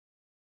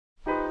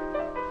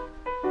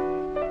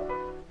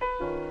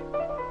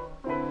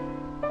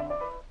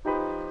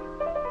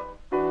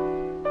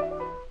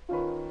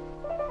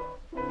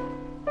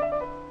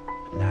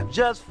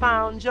just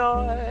found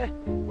joy.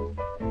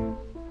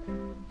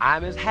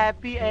 I'm as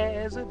happy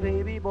as a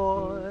baby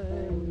boy,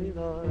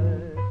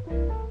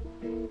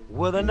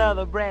 with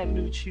another brand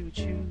new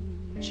choo-choo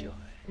joy.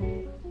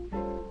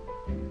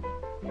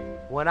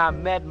 When I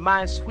met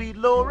my sweet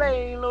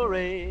Lorraine,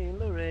 Lorraine,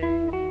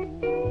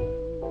 Lorraine,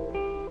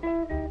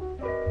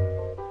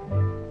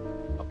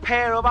 a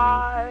pair of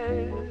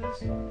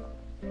eyes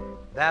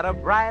that are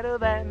brighter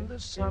than the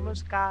summer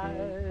skies.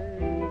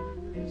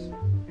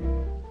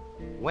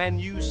 When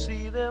you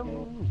see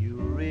them, you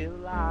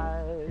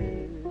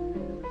realize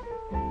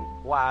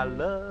why I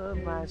love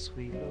my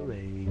sweet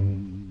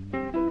Lorraine.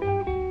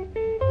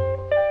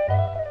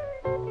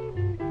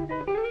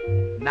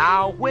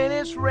 Now when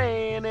it's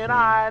raining,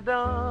 I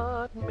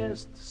don't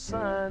miss the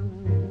sun,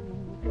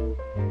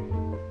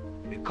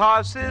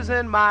 because it's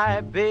in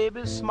my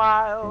baby's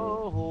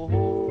smile.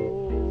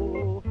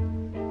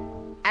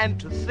 And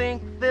to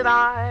think that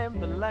I'm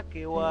the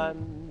lucky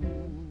one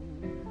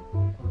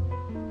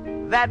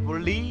that will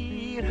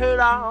lead her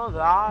down the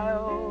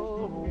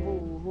aisle.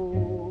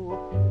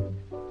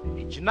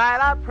 Each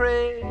night I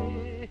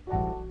pray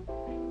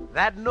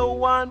that no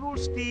one will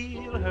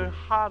steal her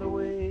heart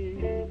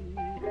away.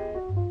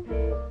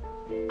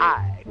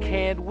 I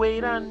can't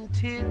wait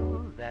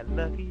until that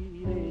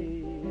lucky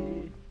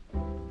day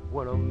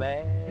when I'll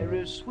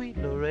marry sweet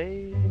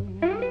Lorraine.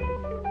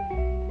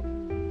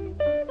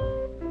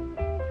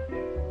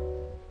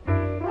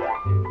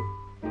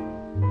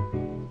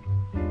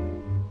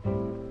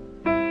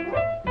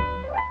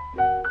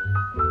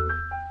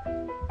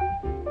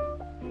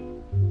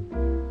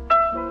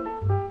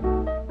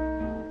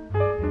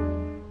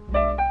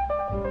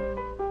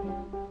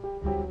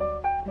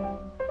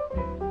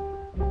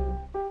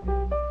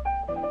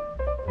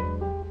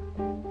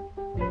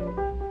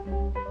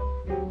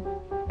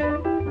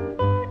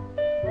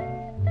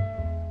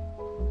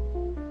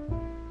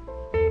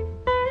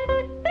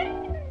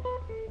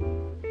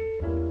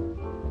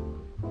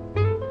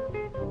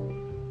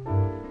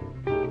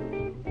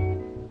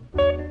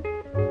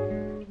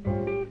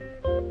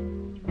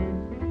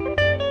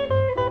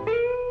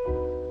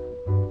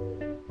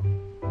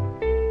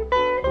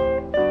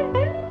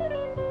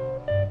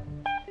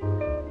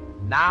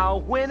 Now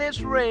when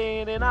it's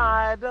raining,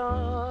 I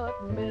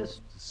don't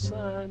miss the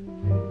sun,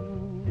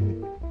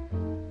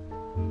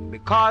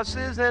 because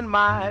it's in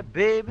my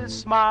baby's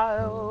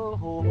smile.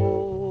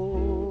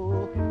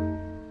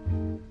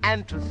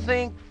 And to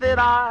think that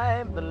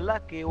I'm the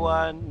lucky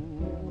one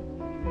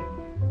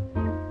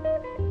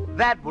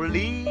that will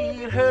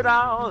lead her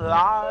down the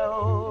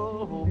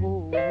aisle.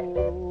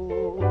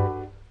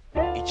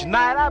 Each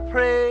night I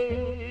pray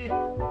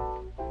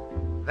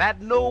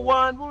that no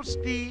one will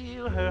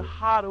steal her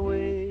heart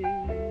away.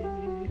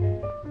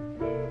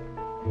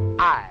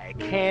 I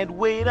can't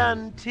wait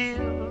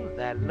until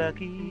that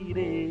lucky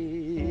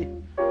day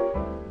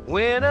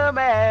when I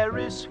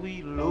marry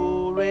sweet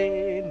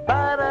Lorraine.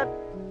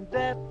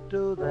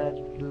 Ba-da-da-da-da, that